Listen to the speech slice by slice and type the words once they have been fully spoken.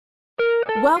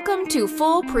Welcome to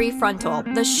Full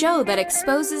PreFrontal, the show that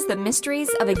exposes the mysteries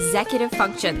of executive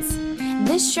functions.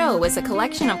 This show is a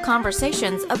collection of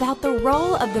conversations about the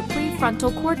role of the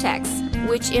prefrontal cortex,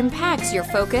 which impacts your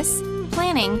focus,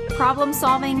 planning,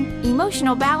 problem-solving,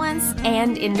 emotional balance,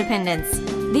 and independence.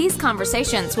 These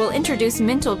conversations will introduce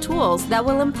mental tools that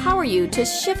will empower you to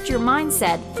shift your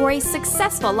mindset for a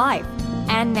successful life.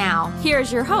 And now,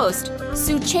 here's your host,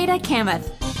 Sucheta Kamath.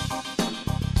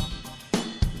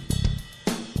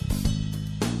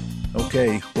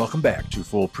 Okay, welcome back to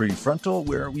Full PreFrontal,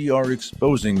 where we are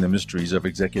exposing the mysteries of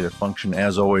executive function.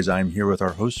 As always, I'm here with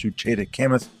our host, Sucheta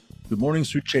Kamath. Good morning,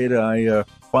 Sucheta. I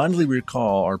fondly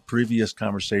recall our previous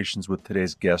conversations with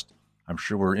today's guest. I'm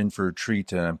sure we're in for a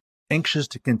treat, and I'm anxious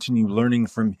to continue learning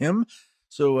from him.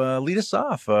 So lead us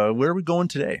off. Where are we going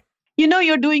today? You know,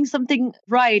 you're doing something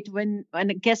right when a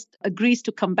guest agrees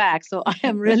to come back. So I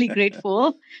am really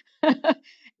grateful.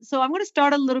 So I'm going to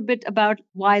start a little bit about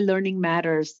why learning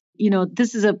matters. You know,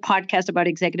 this is a podcast about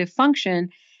executive function.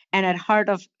 And at heart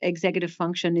of executive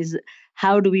function is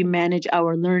how do we manage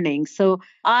our learning? So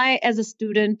I, as a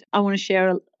student, I want to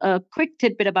share a quick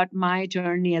tidbit about my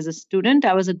journey as a student.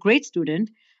 I was a great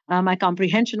student. My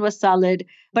comprehension was solid,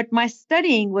 but my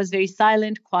studying was very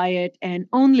silent, quiet, and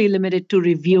only limited to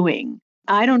reviewing.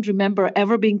 I don't remember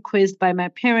ever being quizzed by my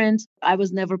parents. I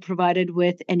was never provided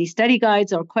with any study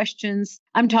guides or questions.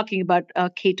 I'm talking about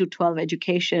K to 12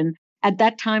 education. At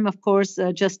that time, of course,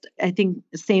 I think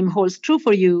the same holds true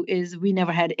for you, is we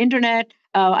never had internet.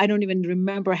 I don't even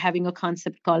remember having a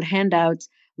concept called handouts.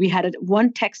 We had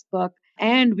one textbook,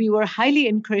 and we were highly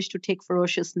encouraged to take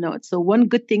ferocious notes. So one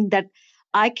good thing that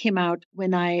I came out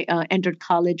when I entered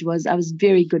college was I was a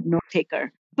very good note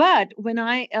taker. But when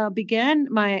I began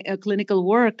my clinical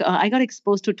work, I got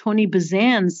exposed to Tony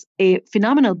Buzan's a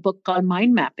phenomenal book called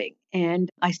Mind Mapping. And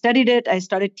I studied it. I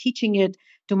started teaching it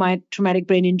to my traumatic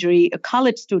brain injury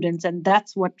college students. And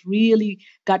that's what really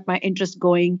got my interest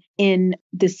going in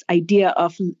this idea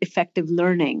of effective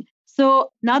learning. So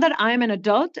now that I'm an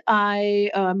adult,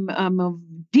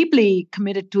 I'm deeply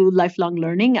committed to lifelong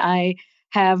learning. I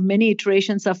have many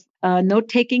iterations of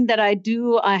note-taking that I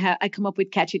do. I come up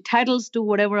with catchy titles to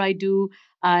whatever I do.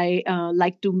 I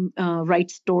like to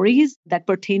write stories that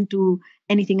pertain to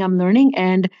anything I'm learning.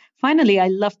 And finally, I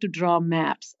love to draw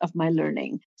maps of my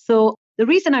learning. So the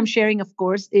reason I'm sharing, of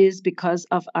course, is because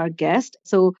of our guest.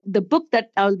 So the book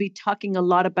that I'll be talking a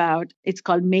lot about, it's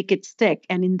called Make It Stick.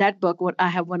 And in that book, I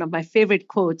have one of my favorite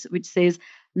quotes, which says,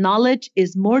 "Knowledge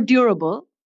is more durable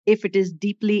if it is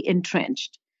deeply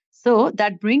entrenched." So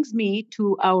that brings me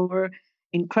to our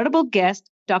incredible guest,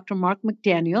 Dr. Mark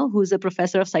McDaniel, who's a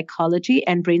professor of psychology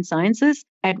and brain sciences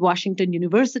at Washington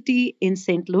University in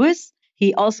St. Louis.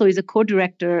 He also is a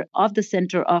co-director of the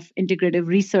Center of Integrative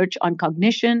Research on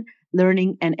Cognition,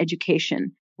 Learning, and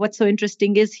Education. What's so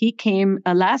interesting is he came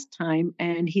last time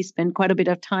and he spent quite a bit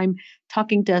of time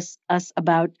talking to us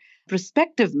about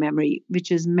prospective memory,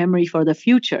 which is memory for the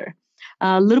future.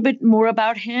 A little bit more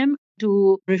about him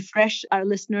to refresh our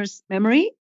listeners'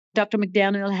 memory. Dr.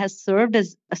 McDaniel has served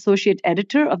as associate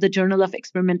editor of the Journal of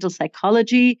Experimental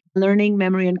Psychology, Learning,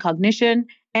 Memory, and Cognition,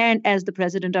 and as the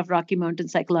president of Rocky Mountain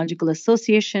Psychological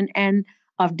Association and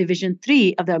of Division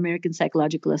III of the American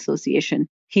Psychological Association.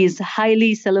 He is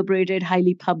highly celebrated,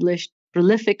 highly published,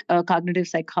 prolific cognitive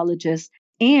psychologist,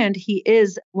 and he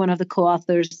is one of the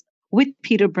co-authors with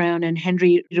Peter Brown and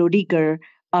Henry Roediger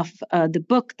of the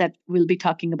book that we'll be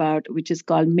talking about, which is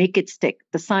called Make It Stick,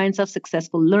 The Science of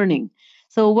Successful Learning.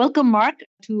 So welcome, Mark,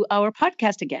 to our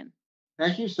podcast again.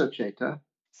 Thank you, Sucheta.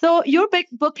 So your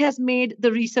book has made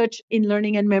the research in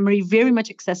learning and memory very much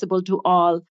accessible to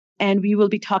all, and we will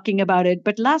be talking about it.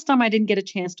 But last time I didn't get a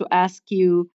chance to ask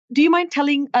you, do you mind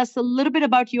telling us a little bit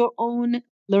about your own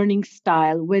learning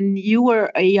style? When you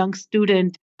were a young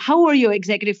student, how were your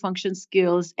executive function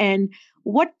skills, and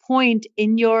what point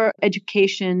in your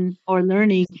education or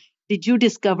learning did you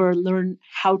learn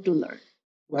how to learn?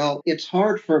 Well, it's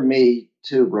hard for me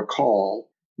to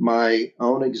recall my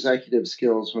own executive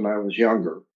skills when I was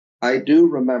younger. I do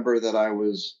remember that I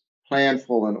was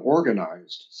planful and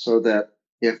organized so that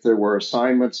if there were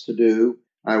assignments to do,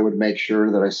 I would make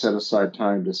sure that I set aside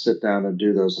time to sit down and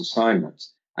do those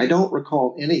assignments. I don't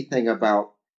recall anything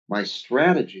about my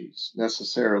strategies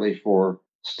necessarily for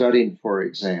studying for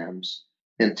exams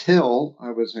until I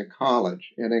was in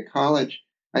college. And in college,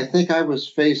 I think I was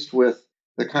faced with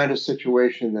the kind of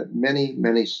situation that many,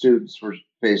 many students were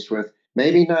faced with.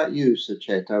 Maybe not you,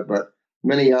 Sucheta, but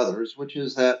many others, which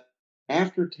is that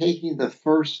after taking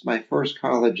my first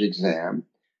college exam,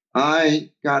 I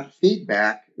got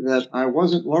feedback that I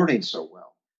wasn't learning so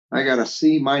well. I got a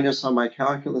C minus on my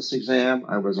calculus exam.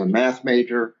 I was a math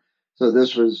major. So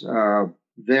this was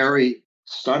very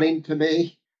stunning to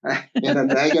me in a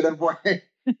negative way.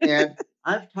 And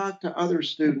I've talked to other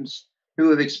students who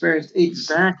have experienced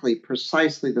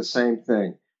precisely the same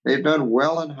thing. They've done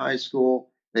well in high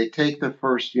school. They take the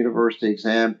first university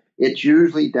exam. It's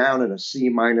usually down at a C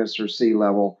minus or C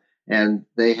level, and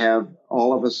they have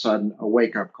all of a sudden a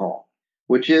wake-up call,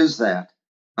 which is that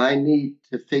I need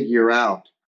to figure out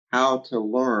how to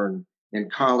learn in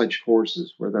college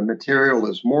courses where the material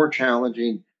is more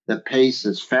challenging, the pace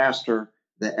is faster,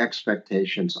 the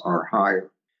expectations are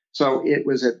higher. So it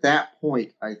was at that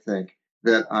point, I think,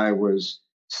 that I was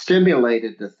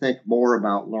stimulated to think more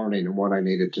about learning and what I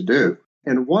needed to do.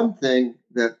 And one thing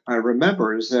that I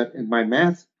remember is that in my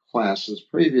math classes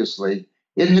previously,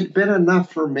 it had been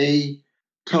enough for me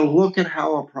to look at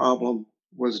how a problem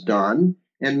was done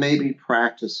and maybe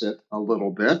practice it a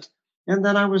little bit, and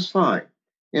then I was fine.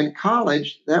 In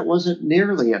college, that wasn't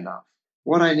nearly enough.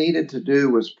 What I needed to do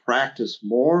was practice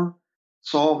more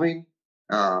solving,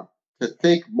 to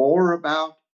think more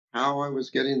about how I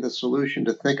was getting the solution,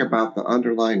 to think about the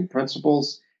underlying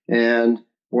principles. And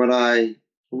when I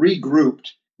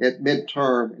regrouped at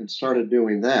midterm and started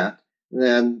doing that,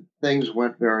 then things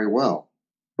went very well.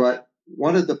 But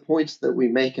one of the points that we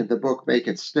make in the book, Make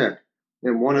It Stick,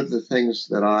 and one of the things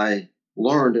that I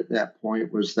learned at that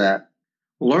point was that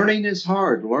learning is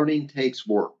hard. Learning takes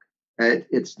work.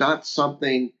 It's not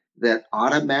something that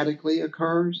automatically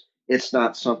occurs. It's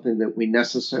not something that we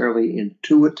necessarily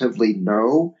intuitively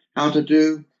know how to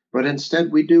do, but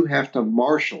instead we do have to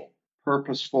marshal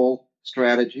purposeful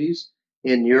strategies.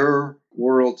 In your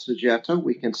world, Sujata,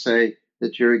 we can say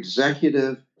that your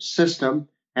executive system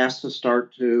has to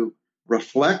start to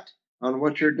reflect on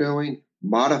what you're doing,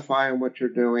 modify on what you're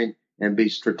doing, and be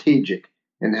strategic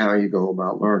in how you go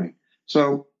about learning.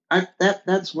 So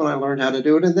that's when I learned how to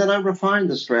do it. And then I refined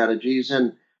the strategies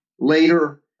and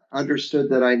later understood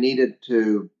that I needed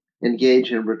to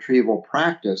engage in retrieval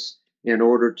practice in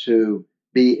order to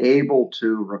be able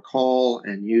to recall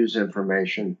and use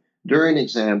information during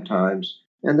exam times.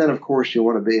 And then, of course, you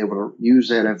want to be able to use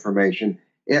that information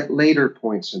at later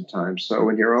points in time. So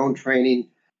in your own training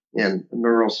in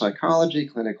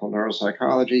neuropsychology, clinical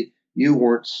neuropsychology, you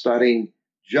weren't studying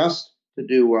just to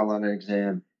do well on an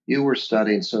exam. You were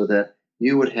studying so that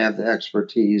you would have the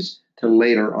expertise to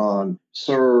later on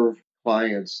serve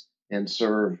clients and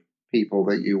serve people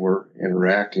that you were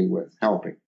interacting with,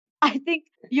 helping. I think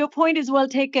your point is well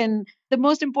taken. The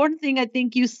most important thing, I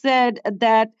think you said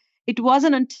that it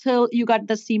wasn't until you got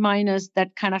the C minus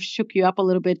that kind of shook you up a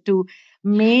little bit to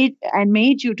made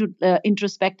you to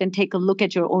introspect and take a look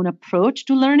at your own approach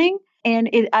to learning. And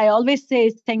I always say,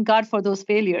 thank God for those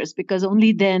failures, because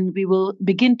only then we will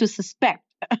begin to suspect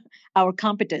our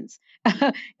competence.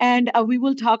 And we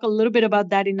will talk a little bit about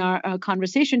that in our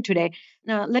conversation today.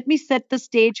 Now, let me set the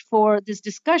stage for this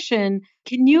discussion.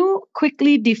 Can you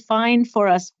quickly define for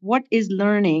us what is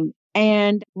learning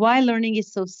and why learning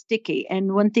is so sticky?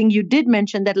 And one thing you did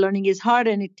mention that learning is hard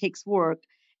and it takes work.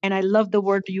 And I love the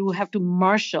word you have to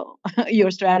marshal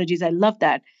your strategies. I love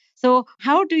that. So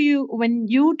how do you, when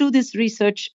you do this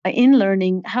research in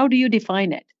learning, how do you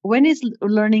define it? When is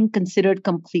learning considered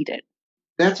completed?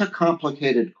 That's a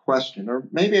complicated question, or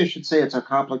maybe I should say it's a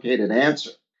complicated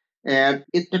answer. And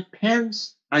it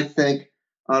depends, I think,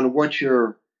 on what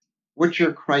your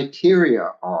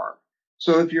criteria are.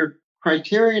 So if your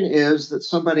criterion is that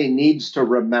somebody needs to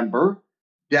remember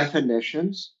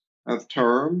definitions of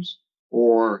terms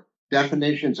or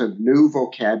definitions of new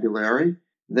vocabulary,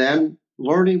 then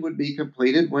learning would be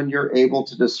completed when you're able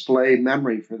to display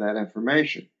memory for that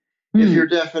information. If your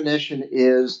definition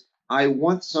is, I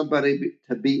want somebody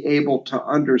to be able to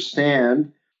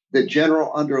understand the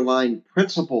general underlying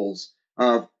principles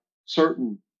of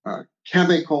certain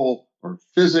chemical or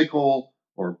physical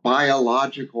or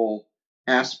biological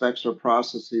aspects or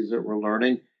processes that we're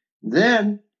learning,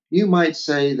 then you might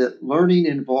say that learning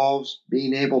involves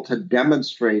being able to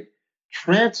demonstrate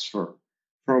transfer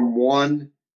from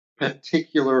one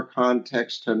particular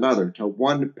context to another, to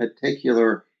one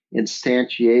particular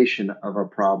instantiation of a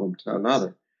problem to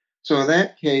another. So in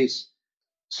that case,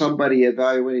 somebody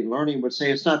evaluating learning would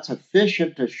say it's not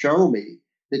sufficient to show me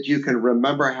that you can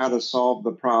remember how to solve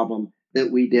the problem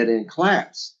that we did in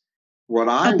class. What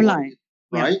I want,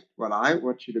 right? What I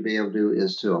want you to be able to do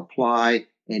is to apply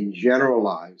and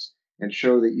generalize and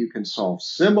show that you can solve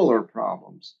similar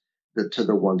problems to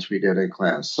the ones we did in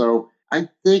class. So I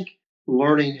think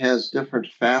learning has different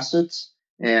facets,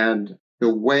 and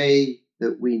the way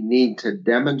that we need to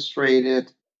demonstrate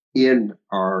it in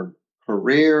our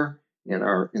career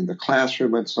in the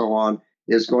classroom and so on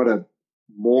is going to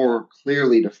more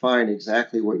clearly define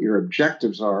exactly what your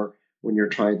objectives are when you're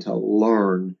trying to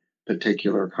learn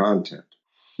particular content.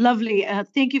 Lovely.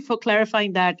 Thank you for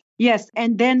clarifying that. Yes.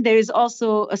 And then there is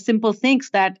also a simple things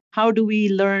that how do we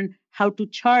learn how to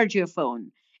charge your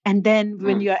phone? And then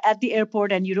when you're at the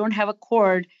airport and you don't have a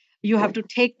cord, you have to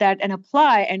take that and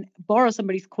apply and borrow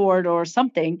somebody's cord or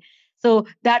something. So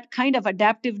that kind of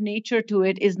adaptive nature to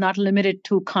it is not limited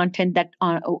to content that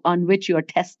on which you are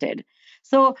tested.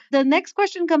 So the next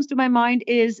question comes to my mind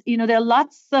is, there are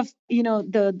lots of,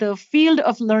 the field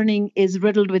of learning is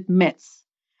riddled with myths.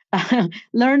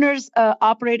 Learners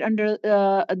operate under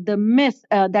the myth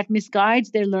that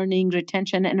misguides their learning,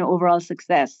 retention, and overall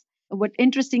success. What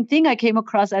interesting thing I came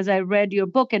across as I read your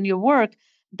book and your work,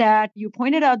 that you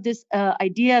pointed out this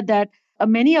idea that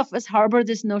many of us harbor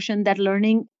this notion that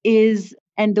learning is,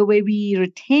 and the way we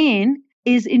retain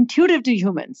is intuitive to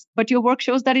humans. But your work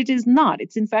shows that it is not.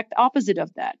 It's in fact opposite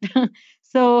of that.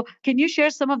 So can you share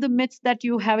some of the myths that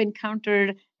you have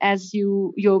encountered as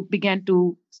you began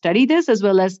to study this as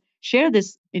well as share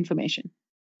this information?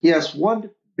 Yes, one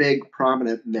big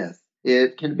prominent myth.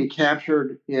 It can be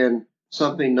captured in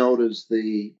something known as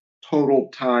the total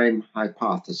time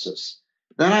hypothesis.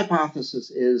 That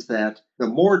hypothesis is that the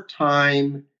more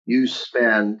time you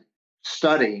spend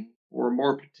studying, or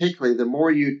more particularly, the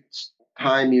more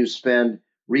time you spend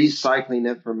recycling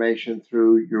information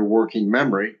through your working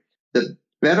memory, the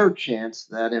better chance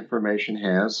that information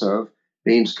has of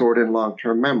being stored in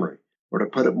long-term memory. Or to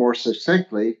put it more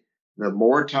succinctly, the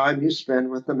more time you spend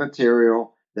with the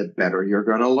material, the better you're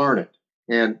going to learn it.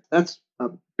 And that's a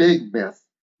big myth.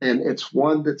 And it's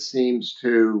one that seems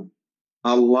to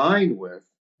align with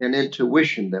an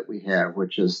intuition that we have,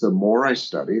 which is the more I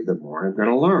study, the more I'm going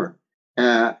to learn.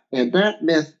 And that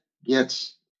myth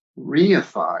gets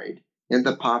reified in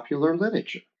the popular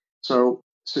literature. So,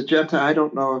 Sujata, I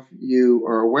don't know if you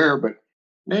are aware, but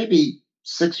maybe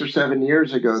 6 or 7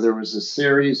 years ago, there was a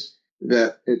series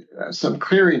that some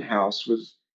clearinghouse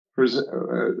was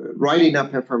writing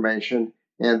up information,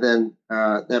 and then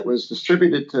that was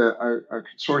distributed to a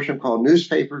consortium called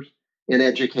Newspapers in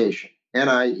Education,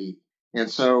 NIE. And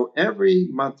so every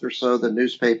month or so, the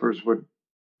newspapers would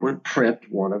print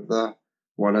one of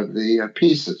the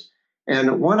pieces.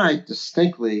 And one I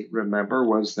distinctly remember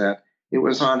was that it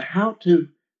was on how to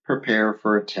prepare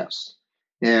for a test.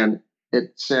 And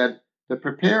it said, to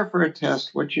prepare for a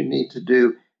test, what you need to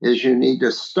do is you need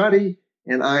to study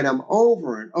an item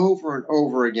over and over and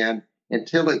over again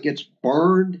until it gets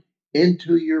burned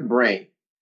into your brain.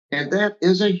 And that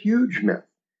is a huge myth,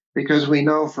 because we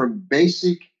know from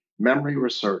basic memory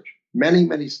research, many,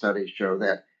 many studies show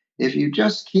that if you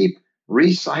just keep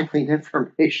recycling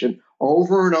information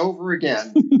over and over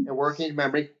again and working in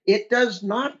memory, it does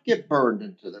not get burned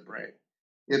into the brain.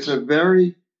 It's a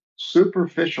very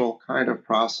superficial kind of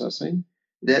processing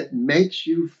that makes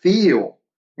you feel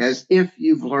as if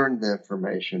you've learned the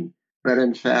information, but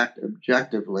in fact,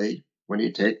 objectively, when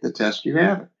you take the test, you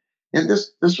have it. And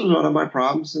this was one of my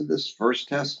problems in this first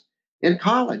test in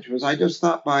college, was I just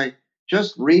thought by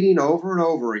just reading over and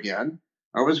over again,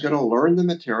 I was going to learn the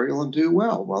material and do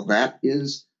well. Well, that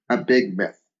is a big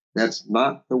myth. That's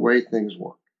not the way things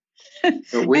work.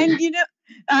 So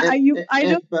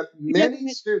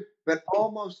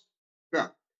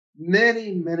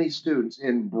many students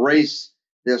embrace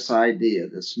this idea,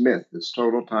 this myth, this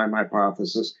total time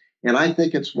hypothesis. And I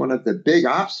think it's one of the big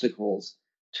obstacles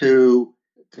to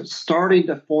starting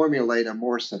to formulate a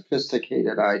more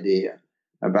sophisticated idea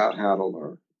about how to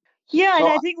learn. Yeah, and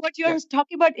I think what you're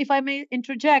talking about, if I may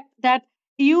interject, that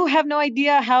you have no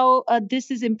idea how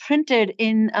this is imprinted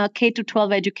in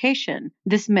K-12 education,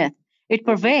 this myth. It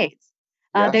pervades.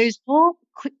 Yes. There is no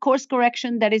course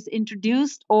correction that is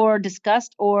introduced or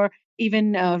discussed or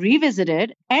even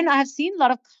revisited. And I have seen a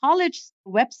lot of college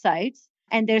websites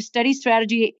and their study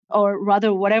strategy, or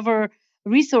rather whatever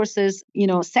resources,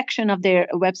 section of their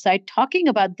website talking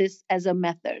about this as a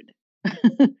method.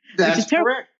 That's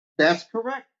correct. That's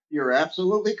correct. You're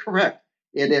absolutely correct.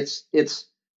 And it's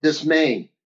dismaying.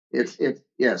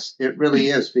 Yes, it really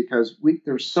is, because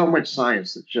there's so much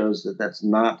science that shows that that's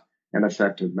not an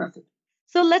effective method.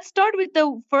 So let's start with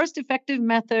the first effective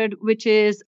method, which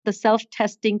is the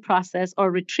self-testing process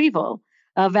or retrieval,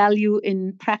 value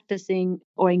in practicing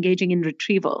or engaging in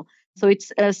retrieval. So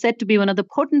it's said to be one of the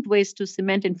potent ways to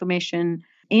cement information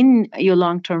in your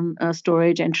long-term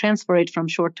storage and transfer it from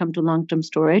short-term to long-term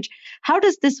storage. How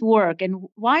does this work, and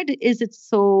why is it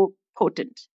so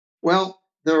potent? Well,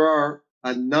 there are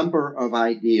a number of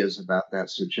ideas about that,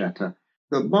 Sujata.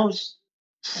 The most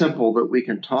simple that we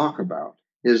can talk about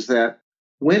is that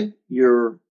when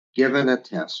you're given a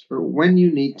test or when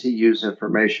you need to use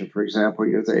information, for example,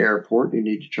 you're at the airport, you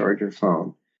need to charge your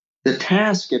phone, the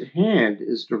task at hand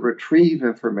is to retrieve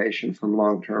information from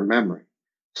long-term memory.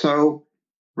 So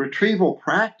retrieval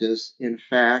practice, in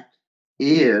fact,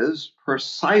 is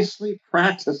precisely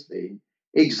practicing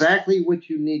exactly what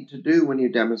you need to do when you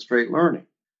demonstrate learning.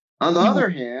 On the other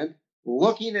hand,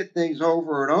 looking at things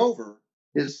over and over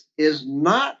is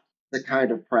not the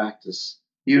kind of practice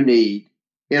you need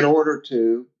in order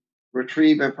to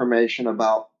retrieve information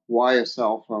about why a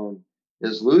cell phone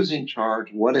is losing charge,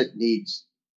 what it needs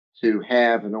to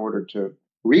have in order to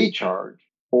recharge.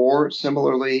 Or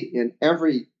similarly, in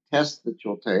every test that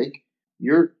you'll take,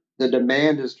 the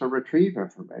demand is to retrieve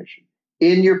information.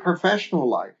 In your professional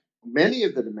life, many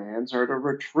of the demands are to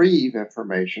retrieve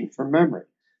information from memory.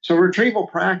 So retrieval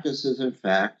practice is, in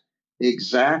fact, the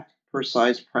exact,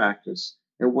 precise practice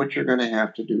of what you're going to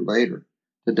have to do later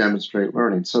to demonstrate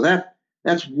learning. So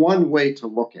that's one way to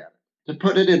look at it. To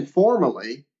put it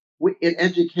informally, in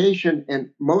education, and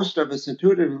most of us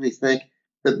intuitively think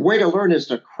the way to learn is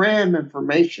to cram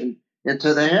information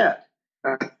into the head.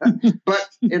 But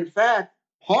in fact,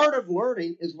 part of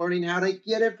learning is learning how to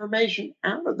get information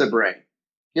out of the brain,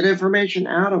 get information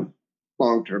out of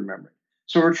long-term memory.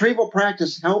 So retrieval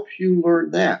practice helps you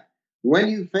learn that. When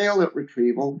you fail at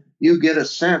retrieval, you get a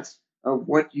sense of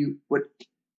what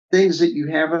things that you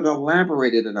haven't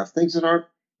elaborated enough, things that aren't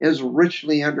as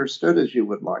richly understood as you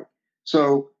would like.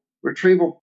 So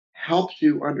retrieval helps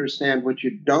you understand what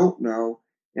you don't know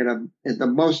in the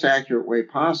most accurate way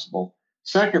possible.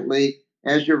 Secondly,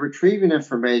 as you're retrieving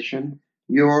information,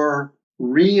 you're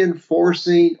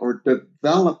reinforcing or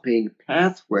developing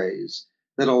pathways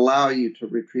that allow you to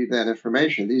retrieve that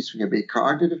information. These can be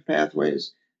cognitive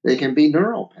pathways, they can be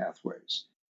neural pathways.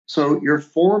 So you're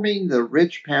forming the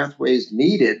rich pathways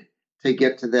needed to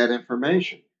get to that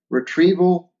information.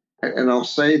 Retrieval, and I'll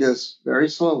say this very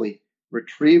slowly,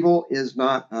 retrieval is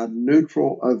not a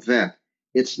neutral event.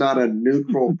 It's not a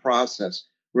neutral process.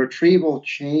 Retrieval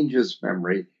changes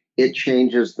memory. It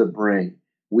changes the brain.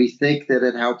 We think that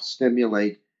it helps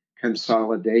stimulate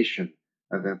consolidation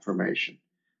of information.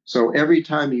 So every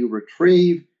time you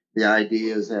retrieve, the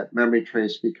idea is that memory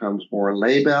trace becomes more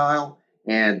labile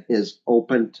and is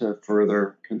open to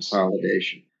further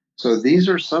consolidation. So these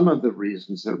are some of the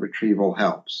reasons that retrieval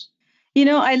helps.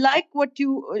 I like what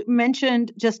you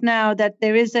mentioned just now, that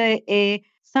there is a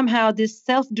somehow this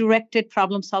self-directed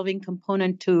problem-solving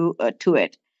component to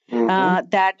it.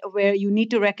 That where you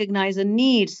need to recognize a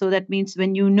need. So that means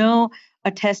when you know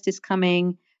a test is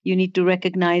coming, you need to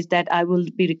recognize that I will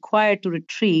be required to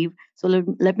retrieve. So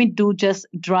let me do just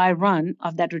dry run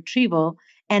of that retrieval.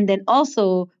 And then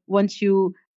also, once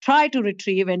you try to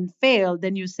retrieve and fail,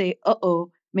 then you say,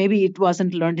 maybe it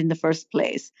wasn't learned in the first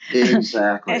place.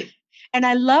 Exactly. And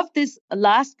I love this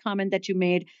last comment that you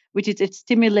made, which is it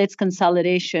stimulates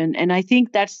consolidation. And I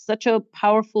think that's such a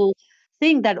powerful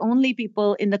thing that only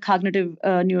people in the cognitive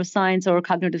neuroscience or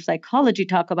cognitive psychology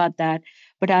talk about that.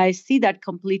 But I see that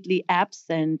completely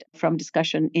absent from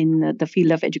discussion in the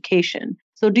field of education.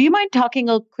 So do you mind talking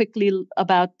quickly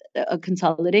about a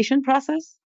consolidation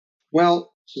process?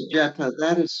 Well, Sujata,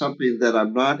 that is something that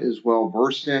I'm not as well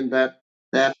versed in. That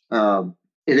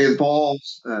it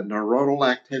involves neuronal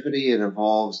activity. It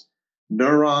involves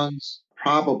neurons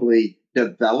probably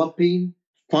developing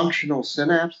functional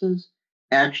synapses,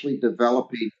 actually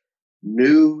developing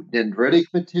new dendritic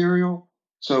material.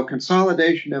 So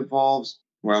consolidation involves,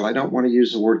 well, I don't want to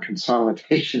use the word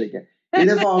consolidation again. It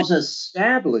involves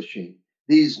establishing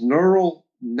these neural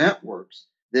networks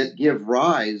that give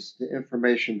rise to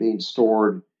information being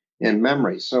stored in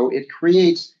memory. So it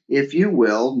creates, if you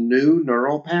will, new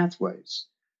neural pathways.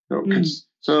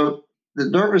 So the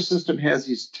nervous system has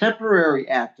these temporary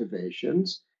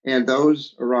activations, and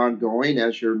those are ongoing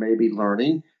as you're maybe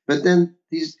learning. But then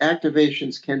these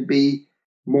activations can be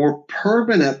more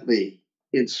permanently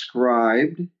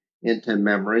inscribed into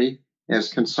memory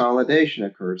as consolidation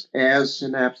occurs, as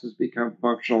synapses become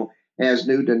functional, as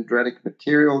new dendritic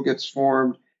material gets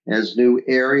formed, as new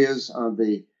areas on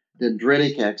the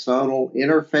dendritic axonal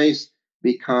interface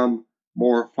become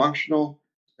more functional.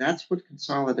 That's what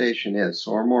consolidation is.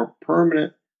 So a more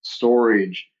permanent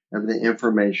storage of the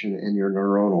information in your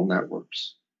neuronal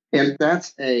networks. And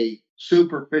that's a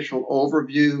superficial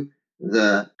overview.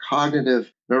 The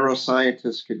cognitive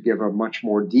neuroscientists could give a much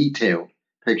more detailed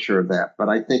picture of that, but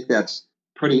I think that's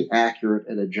pretty accurate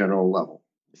at a general level.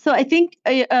 So I think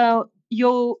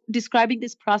you're describing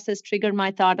this process triggered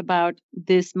my thought about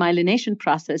this myelination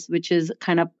process, which is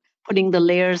kind of putting the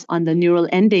layers on the neural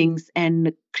endings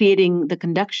and creating the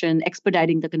conduction,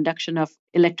 expediting the conduction of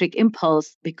electric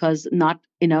impulse because no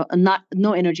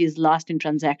energy is lost in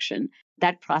transaction.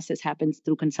 That process happens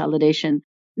through consolidation.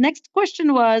 Next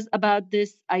question was about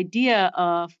this idea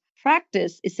of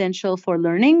practice essential for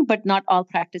learning, but not all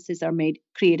practices are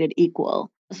created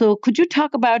equal. So could you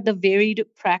talk about the varied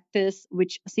practice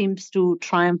which seems to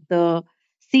triumph the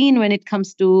scene when it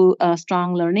comes to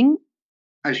strong learning?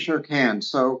 I sure can.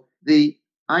 So the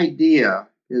idea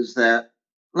is that,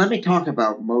 let me talk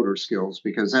about motor skills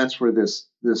because that's where this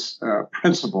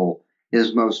principle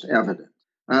is most evident.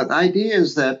 The idea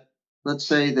is that, let's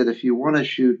say that if you want to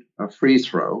shoot a free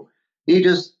throw,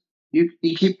 you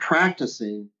keep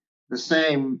practicing the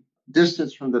same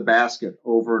distance from the basket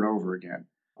over and over again.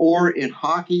 Or in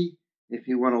hockey, if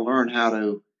you want to learn how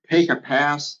to take a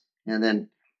pass and then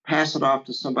pass it off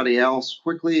to somebody else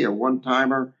quickly, a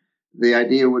one-timer, the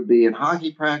idea would be in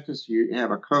hockey practice, you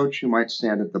have a coach who might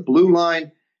stand at the blue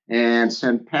line and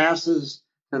send passes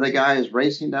to the guy who's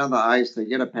racing down the ice. They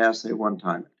get a pass, they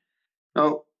one-time it.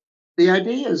 So the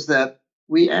idea is that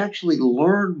we actually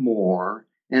learn more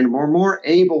and we're more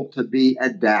able to be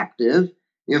adaptive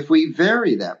if we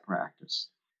vary that practice.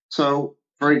 So,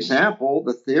 for example,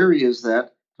 the theory is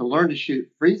that to learn to shoot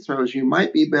free throws, you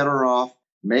might be better off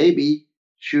maybe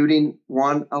shooting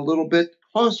one a little bit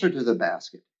closer to the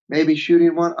basket, maybe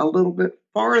shooting one a little bit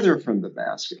farther from the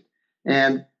basket.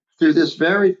 And through this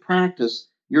varied practice,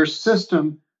 your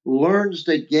system learns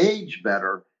to gauge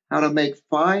better how to make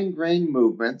fine-grained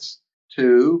movements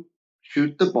to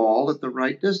shoot the ball at the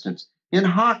right distance. In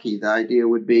hockey, the idea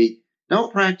would be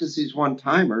don't practice these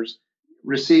one-timers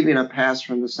receiving a pass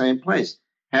from the same place.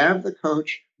 Have the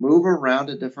coach move around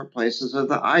to different places of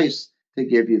the ice to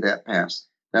give you that pass.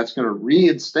 That's going to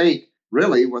reinstate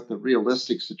really what the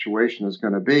realistic situation is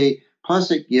going to be.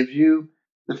 Plus, it gives you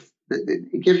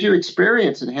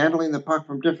experience in handling the puck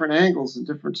from different angles and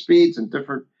different speeds and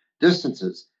different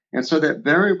distances. And so that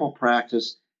variable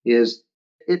practice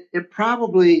it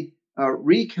probably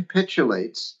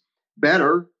recapitulates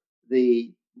better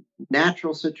the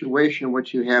natural situation in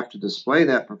which you have to display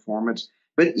that performance.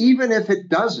 But even if it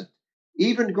doesn't,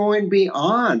 even going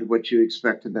beyond what you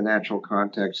expect in the natural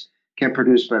context can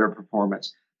produce better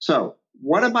performance. So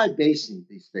what am I basing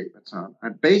these statements on?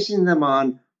 I'm basing them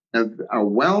on a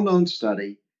well-known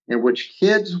study in which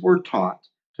kids were taught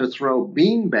to throw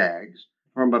bean bags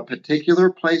from a particular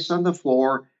place on the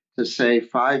floor to say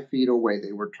 5 feet away.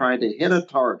 They were trying to hit a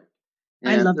target.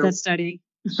 And I love that study.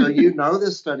 So you know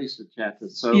this study,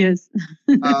 Sucheta. So yes.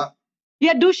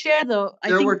 Yeah, do share though.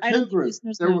 There were two groups.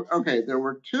 There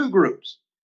were two groups.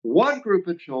 One group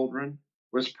of children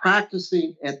was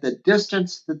practicing at the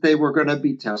distance that they were going to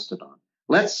be tested on.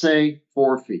 Let's say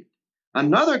 4 feet.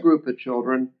 Another group of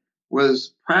children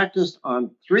was practiced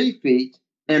on 3 feet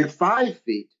and 5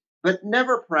 feet, but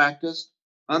never practiced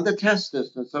on the test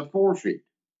distance of 4 feet.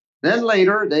 Then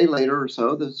later, a day later or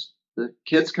so, the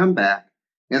kids come back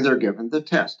and they're given the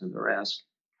test and they're asked,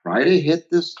 try to hit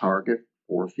this target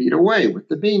 4 feet away with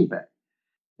the beanbag.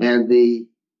 And the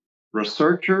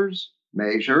researchers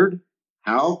measured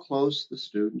how close the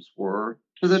students were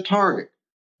to the target.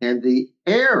 And the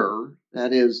error,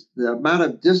 that is, the amount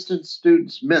of distance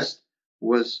students missed,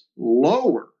 was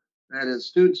lower. That is,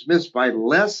 students missed by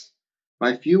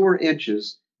fewer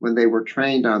inches when they were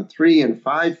trained on 3 and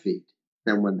 5 feet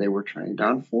than when they were trained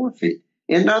on 4 feet.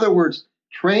 In other words,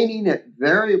 training at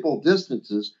variable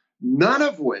distances, none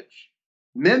of which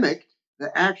mimicked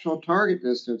the actual target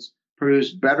distance,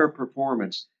 produced better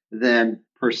performance than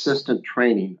persistent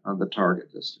training on the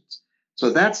target distance.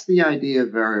 So that's the idea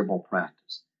of variable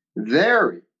practice.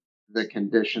 Vary the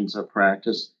conditions of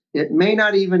practice. It may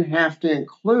not even have to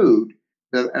include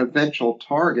the eventual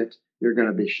target you're going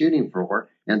to be shooting for.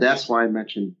 And that's why I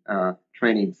mentioned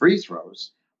training free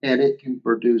throws. And it can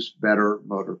produce better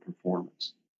motor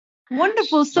performance.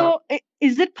 Wonderful. So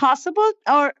is it possible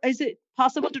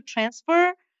to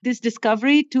transfer this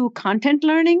discovery to content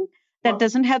learning that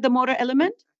doesn't have the motor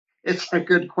element? It's a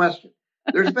good question.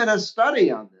 There's been a study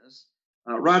on this.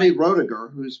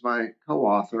 Roediger, who's my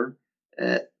co-author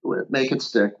at Make It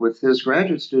Stick, with his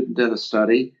graduate student, did a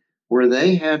study where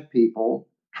they had people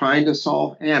trying to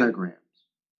solve anagrams.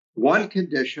 One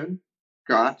condition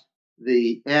got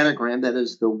the anagram, that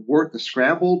is the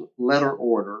scrambled letter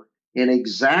order, in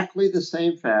exactly the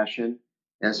same fashion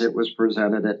as it was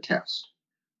presented at test.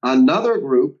 Another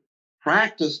group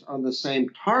practiced on the same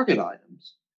target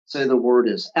items. Say the word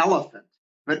is elephant,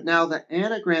 but now the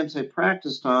anagrams they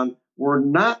practiced on were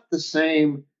not the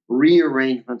same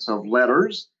rearrangements of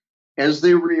letters as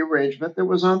the rearrangement that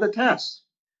was on the test.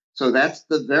 So that's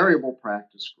the variable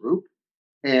practice group.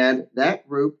 And that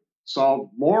group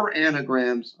solved more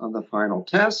anagrams on the final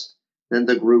test than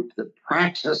the group that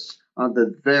practiced on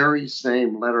the very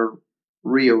same letter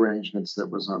rearrangements that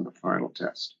was on the final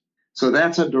test. So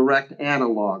that's a direct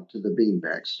analog to the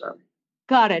beanbag study.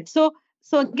 Got it. So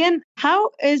again,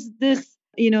 how is this,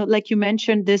 like you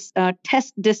mentioned, this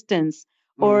test distance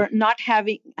or not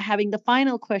having the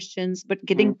final questions, but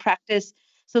getting practice.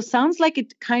 So sounds like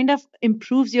it kind of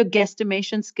improves your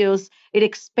guesstimation skills. It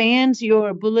expands your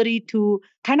ability to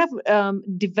kind of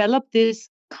develop this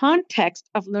context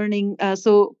of learning.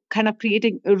 So kind of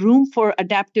creating a room for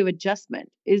adaptive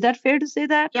adjustment. Is that fair to say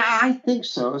that? Yeah, I think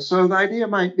so. So the idea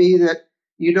might be that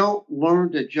you don't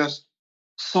learn to just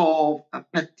solve a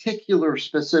particular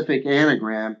specific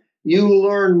anagram. You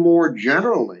learn more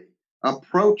generally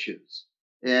approaches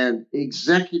and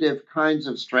executive kinds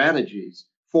of strategies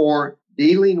for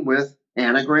dealing with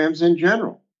anagrams in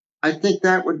general. I think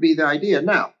that would be the idea.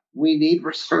 Now, we need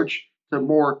research to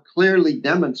more clearly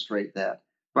demonstrate that,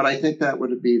 but I think that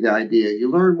would be the idea. You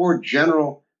learn more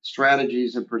general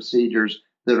strategies and procedures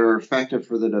that are effective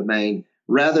for the domain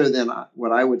rather than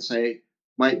what I would say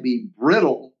might be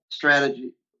brittle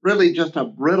strategy, really just a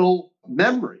brittle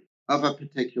memory of a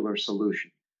particular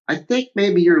solution. I think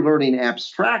maybe you're learning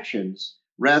abstractions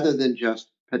rather than just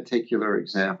particular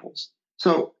examples.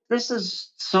 So this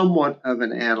is somewhat of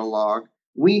an analog.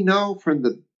 We know from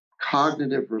the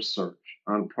cognitive research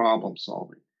on problem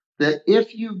solving that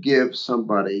if you give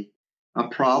somebody a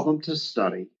problem to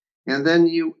study and then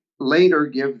you later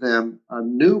give them a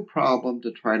new problem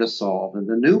to try to solve, and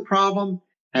the new problem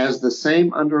has the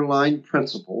same underlying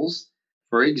principles.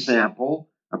 For example,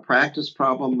 a practice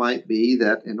problem might be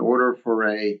that in order for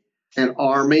an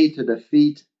army to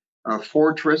defeat a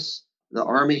fortress, the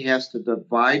army has to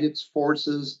divide its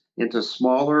forces into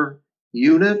smaller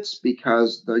units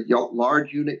because the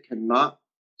large unit cannot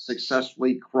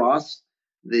successfully cross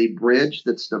the bridge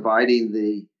that's dividing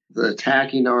the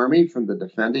attacking army from the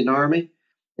defending army.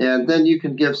 And then you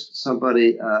can give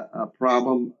somebody a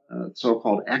problem, a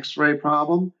so-called X-ray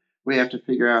problem. We have to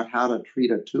figure out how to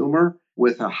treat a tumor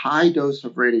with a high dose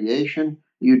of radiation.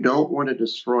 You don't want to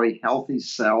destroy healthy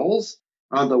cells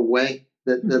on the way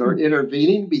that are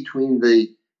intervening between the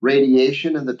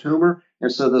radiation and the tumor.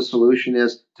 And so the solution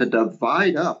is to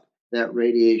divide up that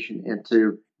radiation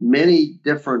into many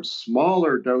different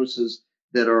smaller doses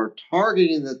that are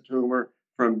targeting the tumor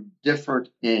from different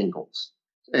angles.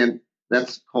 And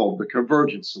that's called the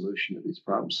convergent solution to these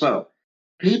problems. So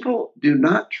people do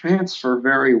not transfer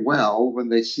very well when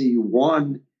they see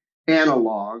one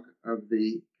analog of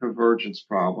the convergence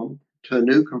problem to a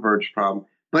new convergence problem.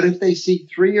 But if they see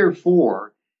 3 or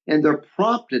 4 and they're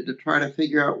prompted to try to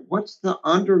figure out what's the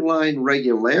underlying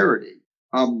regularity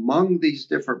among these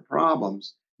different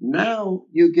problems, now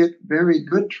you get very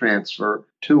good transfer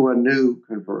to a new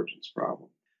convergence problem.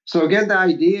 So again, the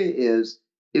idea is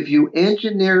if you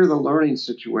engineer the learning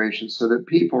situation so that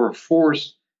people are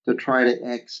forced to try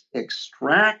to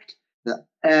extract the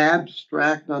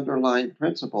abstract underlying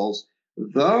principles,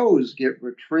 those get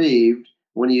retrieved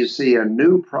when you see a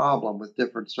new problem with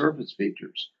different surface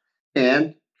features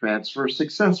and transfer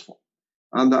successful.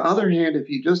 On the other hand, if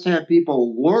you just have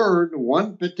people learn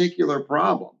one particular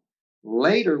problem,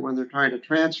 later when they're trying to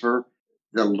transfer,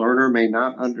 the learner may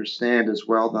not understand as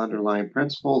well the underlying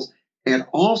principles. And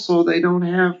also, they don't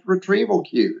have retrieval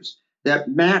cues that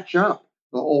match up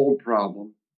the old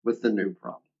problem with the new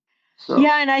problem. So,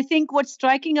 yeah, and I think what's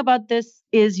striking about this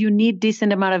is you need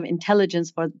decent amount of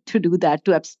intelligence to do that,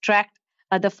 to abstract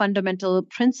the fundamental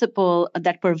principle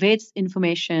that pervades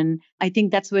information. I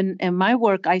think that's when in my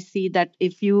work, I see that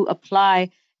if you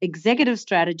apply executive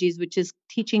strategies, which is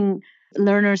teaching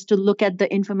learners to look at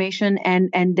the information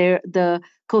and the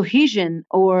cohesion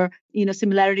or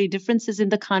similarity differences in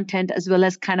the content, as well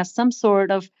as kind of some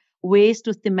sort of ways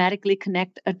to thematically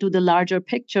connect to the larger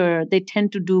picture, they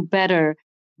tend to do better.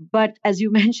 But as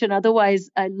you mentioned, otherwise,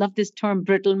 I love this term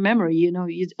brittle memory.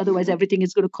 Otherwise everything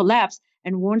is going to collapse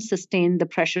and won't sustain the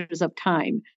pressures of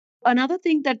time. Another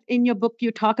thing that in your book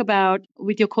you talk about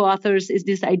with your co-authors is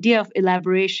this idea of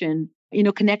elaboration,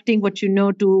 connecting what you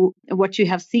know to what you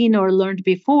have seen or learned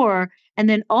before, and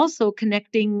then also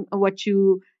connecting what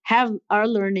you are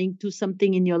learning to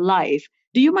something in your life.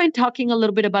 Do you mind talking a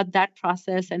little bit about that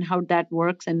process and how that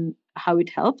works and how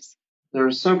it helps? There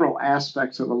are several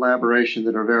aspects of elaboration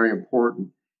that are very important.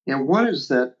 And one is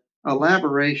that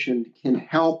elaboration can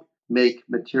help make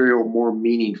material more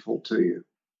meaningful to you.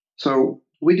 So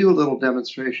we do a little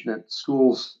demonstration at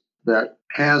schools that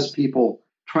has people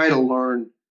try to learn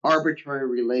arbitrary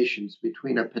relations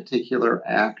between a particular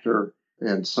actor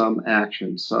and some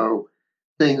action. So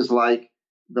things like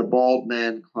the bald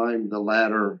man climbed the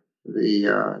ledder,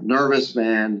 the nervous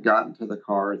man got into the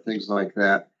car, things like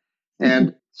that.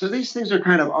 And so these things are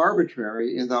kind of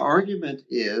arbitrary. And the argument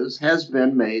has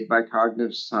been made by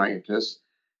cognitive scientists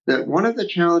that one of the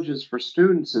challenges for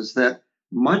students is that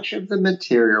much of the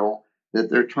material that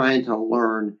they're trying to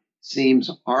learn seems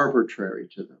arbitrary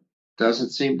to them.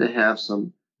 Doesn't seem to have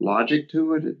some logic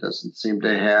to it. It doesn't seem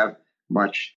to have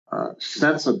much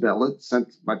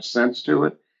much sense to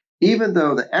it, even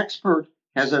though the expert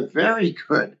has a very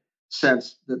good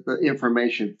sense that the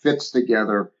information fits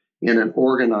together in an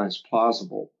organized,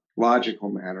 plausible, logical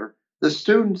manner. The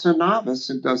student's a novice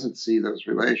and doesn't see those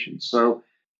relations. So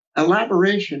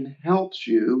elaboration helps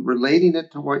you, relating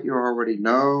it to what you already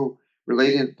know,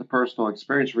 relating it to personal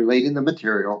experience, relating the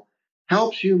material,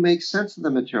 helps you make sense of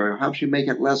the material, helps you make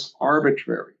it less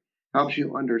arbitrary, helps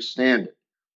you understand it.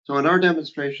 So in our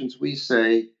demonstrations, we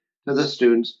say to the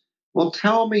students, well,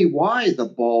 tell me why the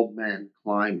bald man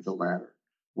climbed the ladder.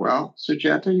 Well,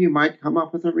 Sujata, you might come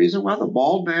up with a reason. Well, the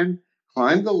bald man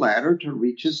climbed the ladder to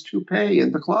reach his toupee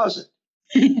in the closet.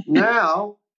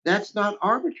 Now, that's not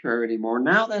arbitrary anymore.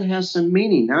 Now that has some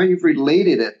meaning. Now you've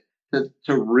related it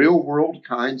to real world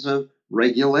kinds of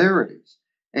regularities.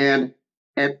 And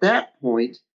at that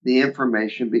point, the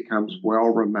information becomes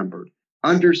well remembered.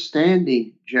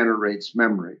 Understanding generates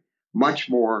memory much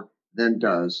more than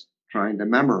does trying to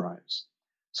memorize.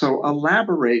 So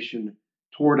elaboration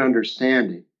toward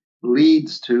understanding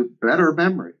leads to better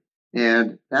memory.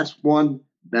 And that's one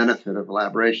benefit of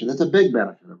elaboration. That's a big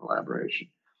benefit of elaboration.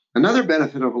 Another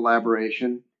benefit of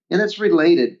elaboration, and it's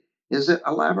related, is that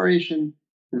elaboration,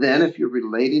 then if you're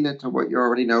relating it to what you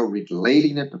already know,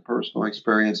 relating it to personal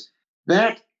experience,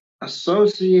 that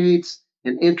associates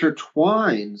and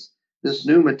intertwines this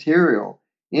new material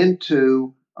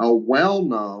into a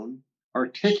well-known,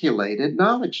 articulated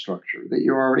knowledge structure that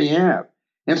you already have.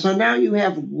 And so now you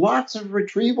have lots of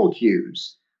retrieval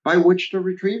cues by which to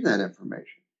retrieve that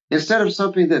information. Instead of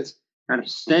something that's kind of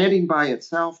standing by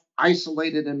itself,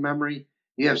 isolated in memory,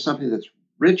 you have something that's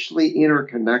richly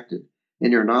interconnected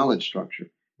in your knowledge structure.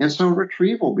 And so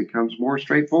retrieval becomes more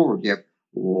straightforward. You have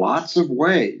lots of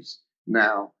ways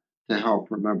now to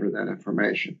help remember that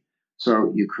information.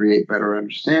 So you create better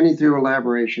understanding through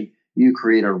elaboration, you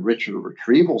create a richer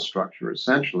retrieval structure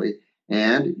essentially,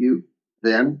 and you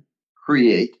then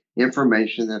create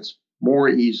information that's more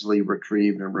easily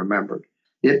retrieved and remembered.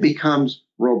 It becomes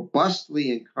robustly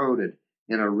encoded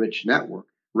in a rich network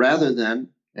rather than,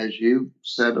 as you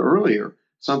said earlier,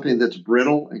 something that's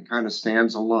brittle and kind of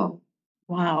stands alone.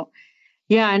 Wow.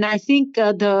 Yeah, and I think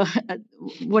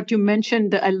what you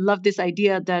mentioned, I love this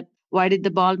idea that why did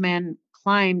the bald man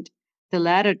climb the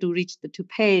ladder to reach the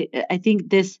toupee? I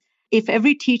think if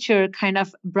every teacher kind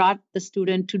of brought the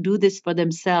student to do this for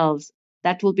themselves,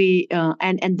 that will be,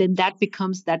 and then that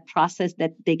becomes that process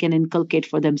that they can inculcate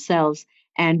for themselves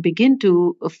and begin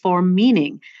to form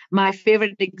meaning. My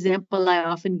favorite example I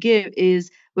often give is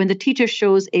when the teacher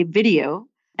shows a video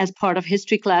as part of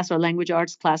history class or language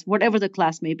arts class, whatever the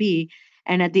class may be.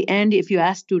 And at the end, if you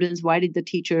ask students, why did the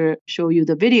teacher show you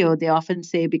the video? They often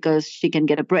say, because she can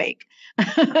get a break.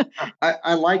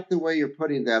 I like the way you're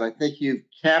putting that. I think you've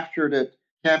captured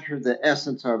the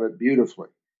essence of it beautifully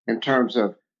in terms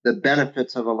of the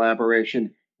benefits of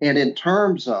elaboration and in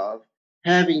terms of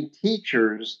having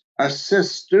teachers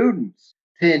assist students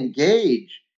to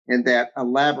engage in that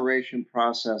elaboration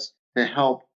process to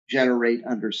help generate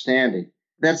understanding.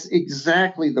 That's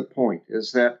exactly the point,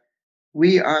 is that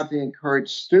we ought to encourage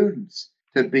students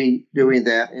to be doing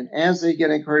that. And as they get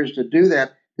encouraged to do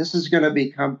that, this is going to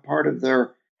become part of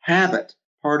their habit,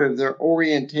 part of their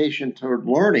orientation toward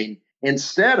learning,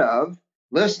 instead of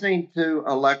listening to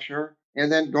a lecture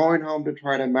and then going home to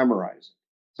try to memorize it.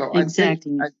 So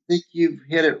exactly. I think you've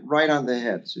hit it right on the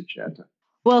head, Sujata.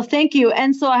 Well, thank you.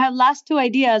 And so I have last two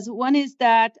ideas. One is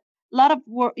that a lot of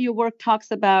your work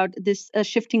talks about this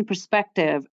shifting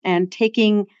perspective and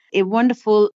taking a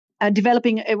wonderful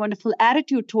developing a wonderful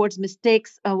attitude towards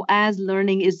mistakes as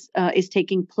learning is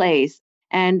taking place.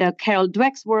 And Carol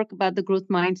Dweck's work about the growth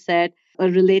mindset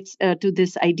relates to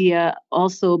this idea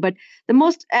also. But the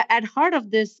most at heart of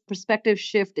this perspective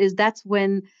shift is that's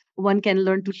when one can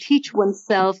learn to teach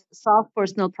oneself, solve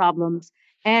personal problems,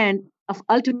 and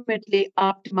ultimately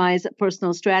optimize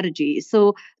personal strategy.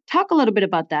 So talk a little bit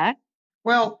about that.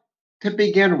 Well, to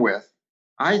begin with,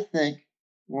 I think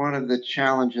one of the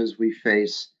challenges we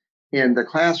face in the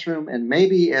classroom and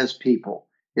maybe as people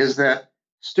is that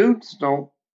students don't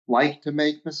like to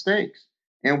make mistakes,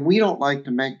 and we don't like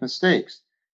to make mistakes.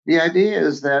 The idea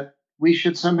is that we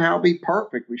should somehow be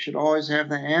perfect. We should always have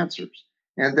the answers.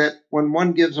 and that when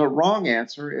one gives a wrong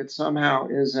answer, it somehow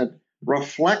is a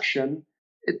reflection.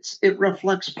 It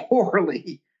reflects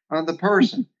poorly on the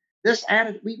person. This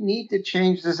attitude, we need to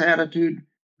change this attitude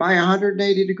by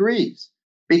 180 degrees,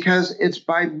 because it's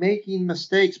by making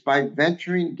mistakes, by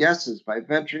venturing guesses, by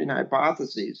venturing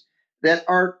hypotheses that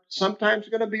are sometimes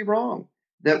going to be wrong,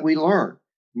 that we learn.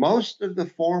 Most of the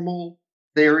formal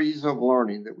theories of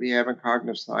learning that we have in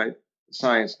cognitive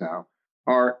science now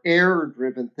are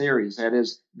error-driven theories. That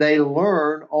is, they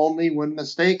learn only when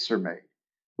mistakes are made.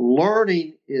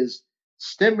 Learning is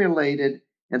stimulated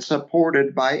and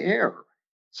supported by error.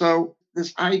 So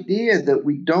this idea that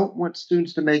we don't want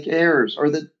students to make errors, or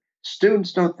that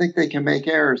students don't think they can make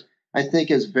errors, I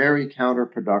think is very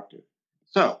counterproductive.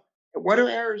 So what do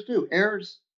errors do?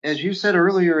 Errors, as you said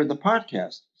earlier in the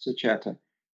podcast, Sucheta,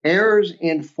 errors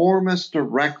inform us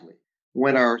directly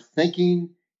when our thinking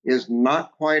is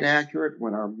not quite accurate,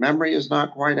 when our memory is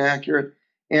not quite accurate.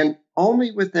 And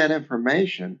only with that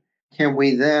information can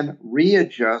we then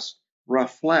readjust,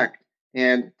 reflect,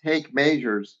 and take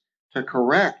measures to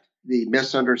correct the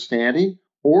misunderstanding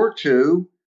or to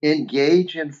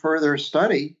engage in further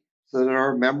study so that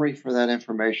our memory for that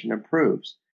information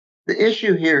improves. The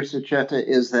issue here, Sucheta,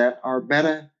 is that our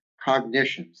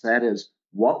metacognitions, that is,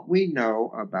 what we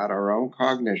know about our own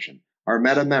cognition, our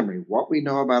meta-memory, what we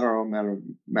know about our own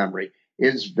meta-memory,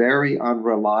 is very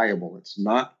unreliable. It's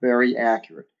not very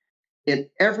accurate. In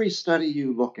every study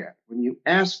you look at, when you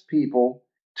ask people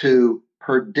to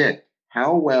predict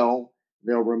how well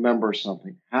they'll remember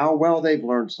something, how well they've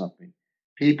learned something,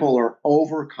 people are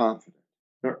overconfident.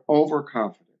 They're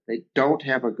overconfident. They don't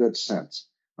have a good sense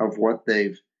of what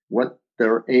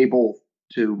they're able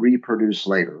to reproduce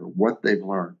later, what they've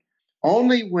learned.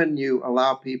 Only when you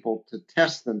allow people to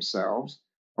test themselves,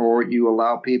 or you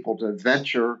allow people to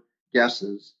venture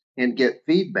guesses and get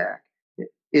feedback,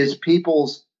 is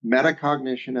people's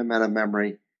metacognition and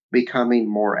metamemory becoming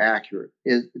more accurate,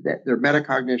 is that their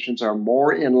metacognitions are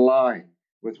more in line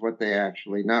with what they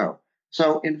actually know.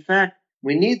 So, in fact,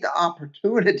 we need the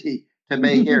opportunity to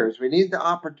make errors. We need the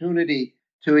opportunity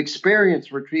to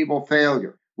experience retrieval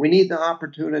failure. We need the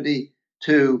opportunity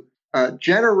to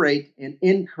generate an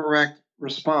incorrect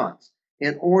response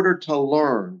in order to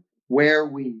learn where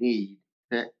we need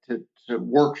to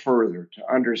work further,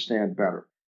 to understand better.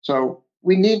 So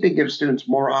we need to give students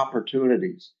more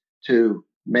opportunities to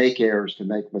make errors, to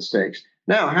make mistakes.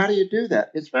 Now, how do you do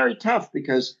that? It's very tough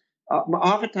because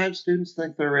oftentimes students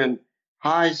think they're in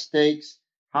high stakes,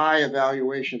 high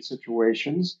evaluation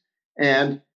situations.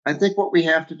 And I think what we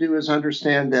have to do is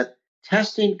understand that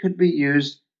testing could be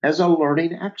used as a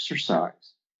learning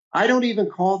exercise. I don't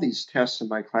even call these tests in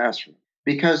my classroom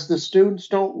because the students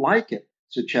don't like it,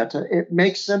 Sucheta. It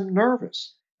makes them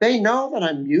nervous. They know that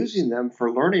I'm using them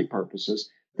for learning purposes.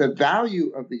 The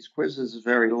value of these quizzes is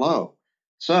very low.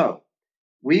 So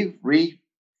we've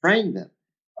reframed them.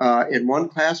 In one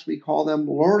class, we call them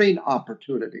learning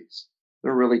opportunities.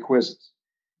 They're really quizzes.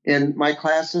 In my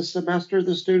class this semester,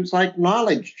 the students like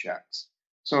knowledge checks.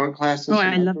 So in class this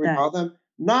semester, we call them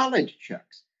knowledge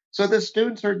checks. So the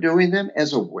students are doing them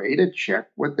as a way to check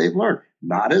what they've learned,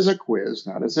 not as a quiz,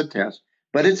 not as a test,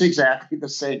 but it's exactly the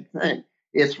same thing.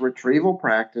 It's retrieval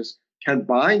practice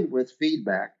combined with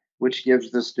feedback, which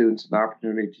gives the students an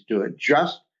opportunity to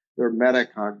adjust their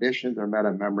metacognition, their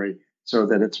meta-memory, so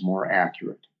that it's more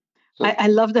accurate. So, I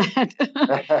love that.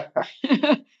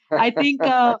 I think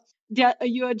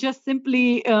you are just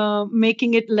simply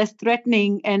making it less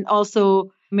threatening, and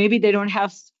also maybe they don't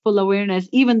have full awareness,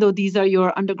 even though these are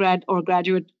your undergrad or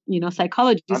graduate,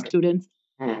 psychology students.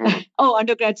 Mm-hmm. Oh,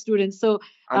 undergrad students. So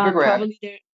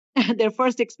probably their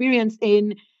first experience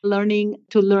in learning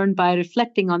to learn by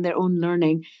reflecting on their own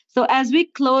learning. So as we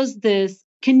close this,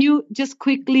 can you just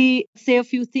quickly say a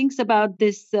few things about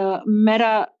this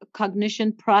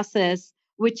metacognition process,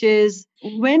 which is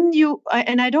when you,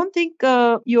 and I don't think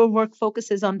your work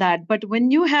focuses on that, but when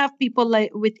you have people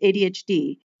like with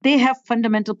ADHD, they have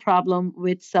fundamental problem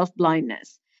with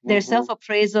self-blindness. Their Mm-hmm.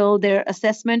 self-appraisal, their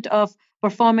assessment of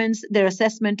performance, their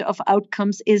assessment of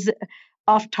outcomes is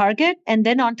off target. And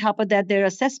then on top of that, their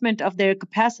assessment of their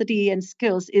capacity and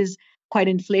skills is quite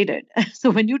inflated.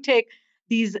 So when you take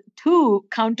these two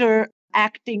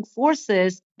counteracting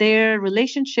forces, their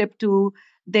relationship to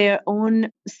their own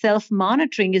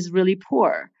self-monitoring is really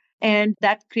poor. And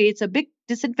that creates a big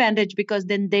disadvantage because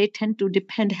then they tend to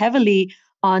depend heavily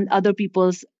on other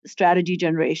people's strategy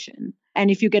generation. And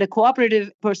if you get a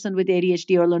cooperative person with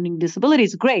ADHD or learning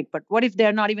disabilities, great. But what if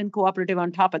they're not even cooperative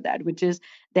on top of that, which is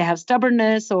they have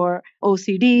stubbornness or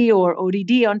OCD or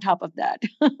ODD on top of that?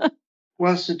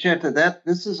 Well, Sucheta,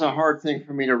 this is a hard thing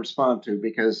for me to respond to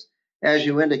because as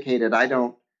you indicated, I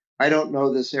don't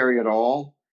know this area at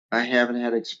all. I haven't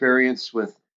had experience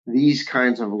with these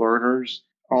kinds of learners.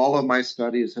 All of my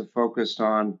studies have focused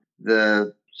on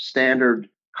the standard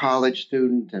college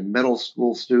student and middle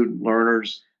school student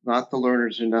learners, not the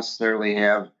learners who necessarily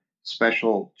have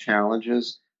special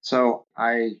challenges. So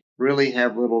I really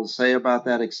have little to say about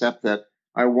that, except that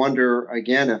I wonder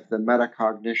again if the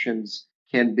metacognitions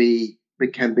can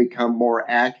become more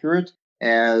accurate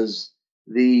as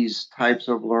these types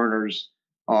of learners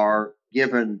are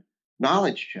given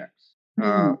knowledge checks,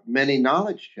 many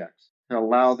knowledge checks, to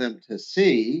allow them to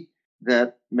see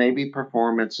that maybe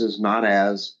performance is not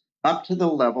as up to the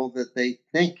level that they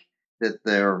think that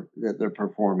they're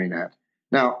performing at.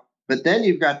 Now, but then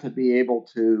you've got to be able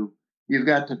to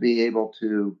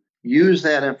use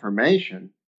that information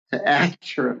to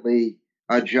accurately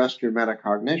adjust your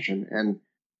metacognition. And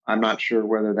I'm not sure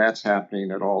whether that's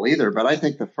happening at all either. But I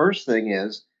think the first thing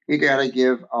is you got to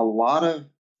give a lot of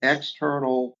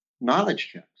external knowledge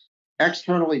checks,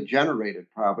 externally generated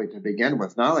probably to begin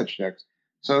with knowledge checks,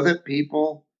 so that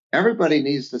everybody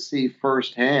needs to see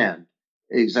firsthand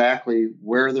exactly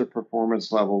where their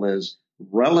performance level is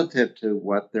relative to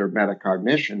what their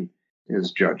metacognition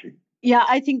is judging. Yeah,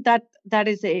 I think that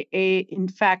is a in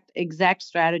fact exact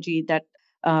strategy that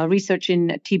research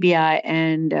in TBI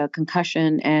and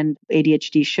concussion and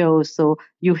ADHD shows. So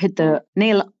you hit the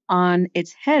nail on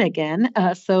its head again.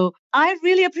 So I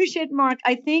really appreciate, Mark.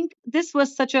 I think this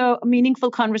was such a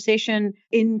meaningful conversation.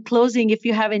 In closing, if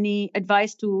you have any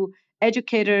advice to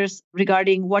educators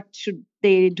regarding what should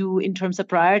they do in terms of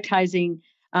prioritizing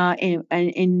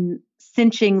in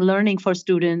cinching learning for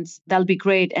students, that'll be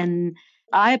great. And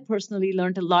I personally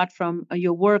learned a lot from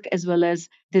your work as well as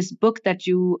this book that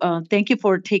you, thank you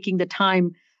for taking the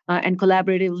time and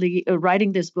collaboratively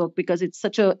writing this book, because it's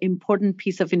such an important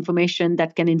piece of information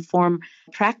that can inform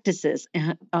practices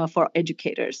for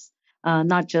educators,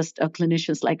 not just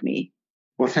clinicians like me.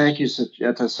 Well, thank you,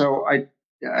 Sujata. So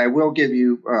I will give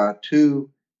you two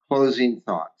closing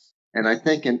thoughts. And I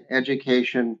think in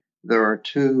education, there are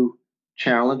two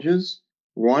challenges.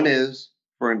 One is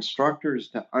for instructors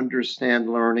to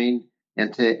understand learning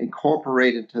and to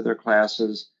incorporate into their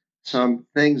classes some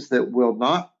things that will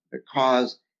not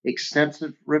cause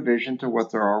extensive revision to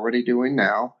what they're already doing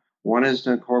now. One is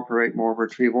to incorporate more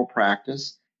retrieval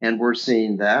practice, and we're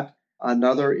seeing that.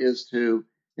 Another is to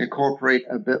incorporate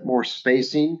a bit more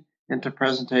spacing into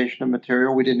presentation of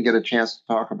material. We didn't get a chance to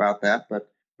talk about that, but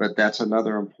that's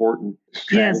another important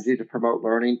strategy to promote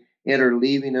learning.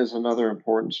 Interleaving is another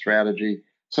important strategy.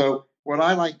 So what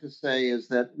I like to say is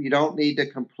that you don't need to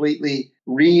completely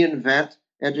reinvent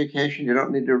education. You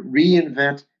don't need to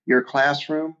reinvent your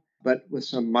classroom, but with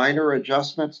some minor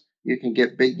adjustments, you can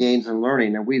get big gains in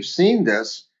learning. And we've seen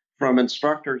this from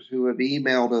instructors who have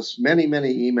emailed us many,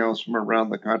 many emails from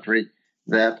around the country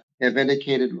that have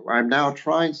indicated, I'm now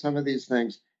trying some of these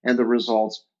things, and the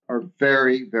results are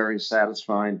very, very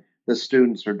satisfying. The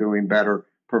students are doing better.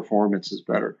 Performance is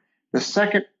better. The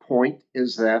second point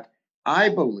is that I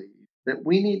believe that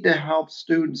we need to help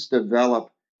students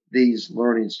develop these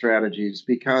learning strategies,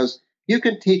 because you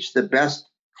can teach the best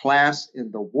class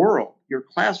in the world. Your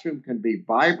classroom can be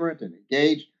vibrant and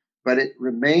engaged, but it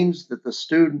remains that the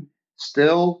student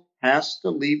still has to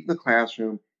leave the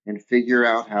classroom and figure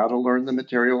out how to learn the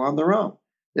material on their own.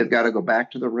 They've got to go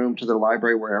back to the room, to the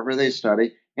library, wherever they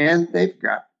study, and they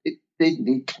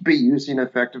need to be using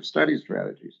effective study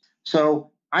strategies.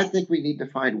 So I think we need to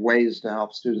find ways to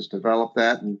help students develop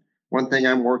that. And one thing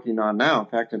I'm working on now, in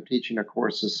fact, I'm teaching a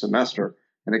course this semester,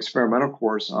 an experimental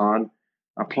course on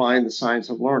applying the science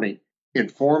of learning,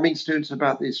 informing students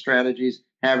about these strategies,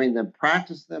 having them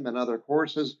practice them in other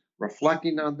courses,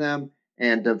 reflecting on them,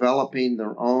 and developing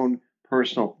their own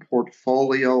personal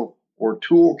portfolio or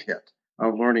toolkit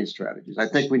of learning strategies. I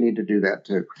think we need to do that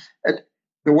too.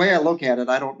 The way I look at it,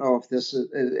 I don't know if this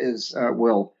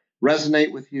will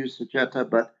resonate with you, Sujata,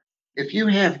 but if you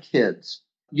have kids,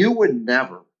 you would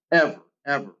never, ever,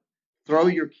 ever throw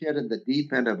your kid in the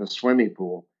deep end of a swimming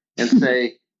pool and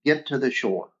say, get to the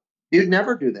shore. You'd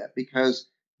never do that, because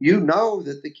you know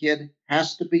that the kid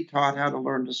has to be taught how to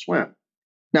learn to swim.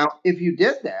 Now, if you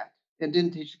did that and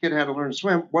didn't teach the kid how to learn to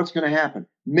swim, what's going to happen?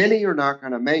 Many are not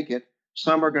going to make it.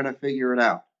 Some are going to figure it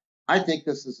out. I think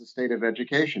this is the state of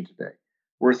education today.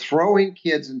 We're throwing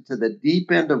kids into the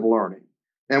deep end of learning,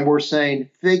 and we're saying,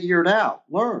 figure it out,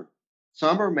 learn.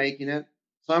 Some are making it,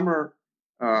 some are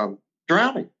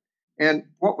drowning. And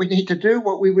what we need to do,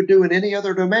 what we would do in any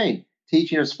other domain,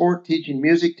 teaching a sport, teaching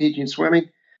music, teaching swimming,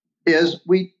 is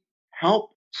we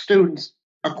help students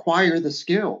acquire the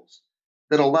skills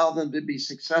that allow them to be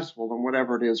successful in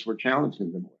whatever it is we're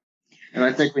challenging them with. And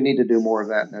I think we need to do more of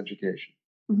that in education.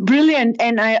 Brilliant.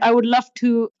 And I would love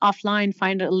to offline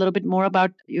find a little bit more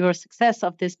about your success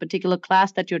of this particular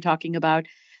class that you're talking about.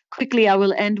 Quickly, I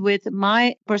will end with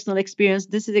my personal experience.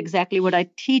 This is exactly what I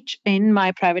teach in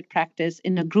my private practice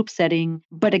in a group setting.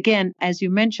 But again, as you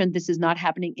mentioned, this is not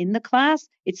happening in the class.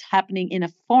 It's happening in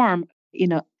a form,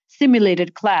 in a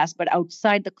simulated class, but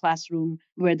outside the classroom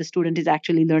where the student is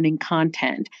actually learning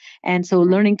content. And so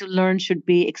learning to learn should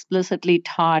be explicitly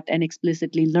taught and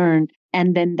explicitly learned.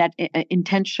 And then that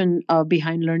intention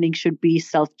behind learning should be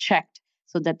self-checked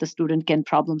so that the student can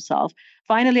problem solve.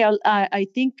 Finally, I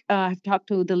think I've talked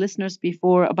to the listeners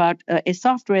before about a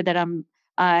software that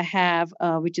I have,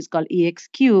 which is called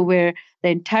EXQ, where the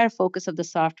entire focus of the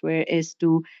software is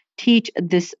to teach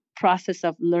this process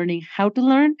of learning how to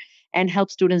learn and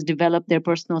help students develop their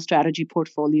personal strategy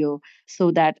portfolio so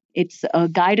that it's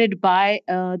guided by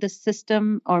the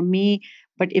system or me,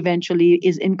 but eventually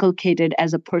is inculcated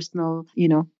as a personal,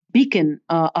 beacon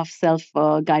of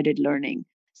self-guided learning.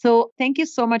 So thank you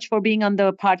so much for being on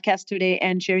the podcast today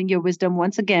and sharing your wisdom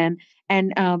once again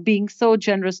and being so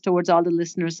generous towards all the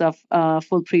listeners of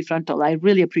Full Prefrontal. I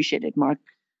really appreciate it, Mark.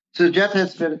 So, Jeff,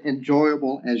 it's been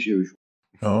enjoyable as usual.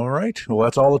 All right. Well,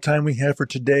 that's all the time we have for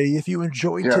today. If you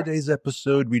enjoyed today's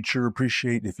episode, we'd sure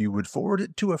appreciate if you would forward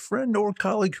it to a friend or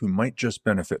colleague who might just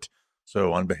benefit.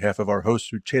 So on behalf of our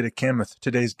host, Sucheta Kamath,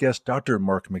 today's guest, Dr.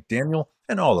 Mark McDaniel,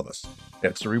 and all of us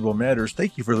at Cerebral Matters,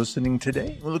 thank you for listening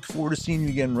today. We look forward to seeing you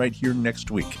again right here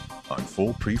next week on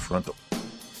Full Prefrontal.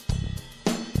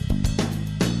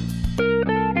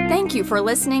 Thank you for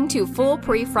listening to Full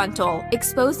Prefrontal,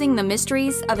 exposing the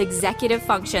mysteries of executive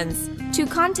functions. To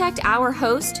contact our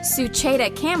host,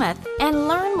 Sucheta Kamath, and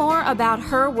learn more about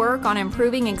her work on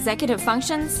improving executive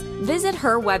functions, visit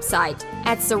her website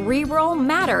at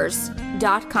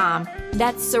cerebralmatters.com.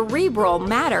 That's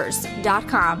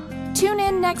cerebralmatters.com. Tune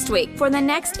in next week for the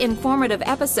next informative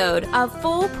episode of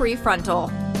Full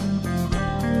Prefrontal.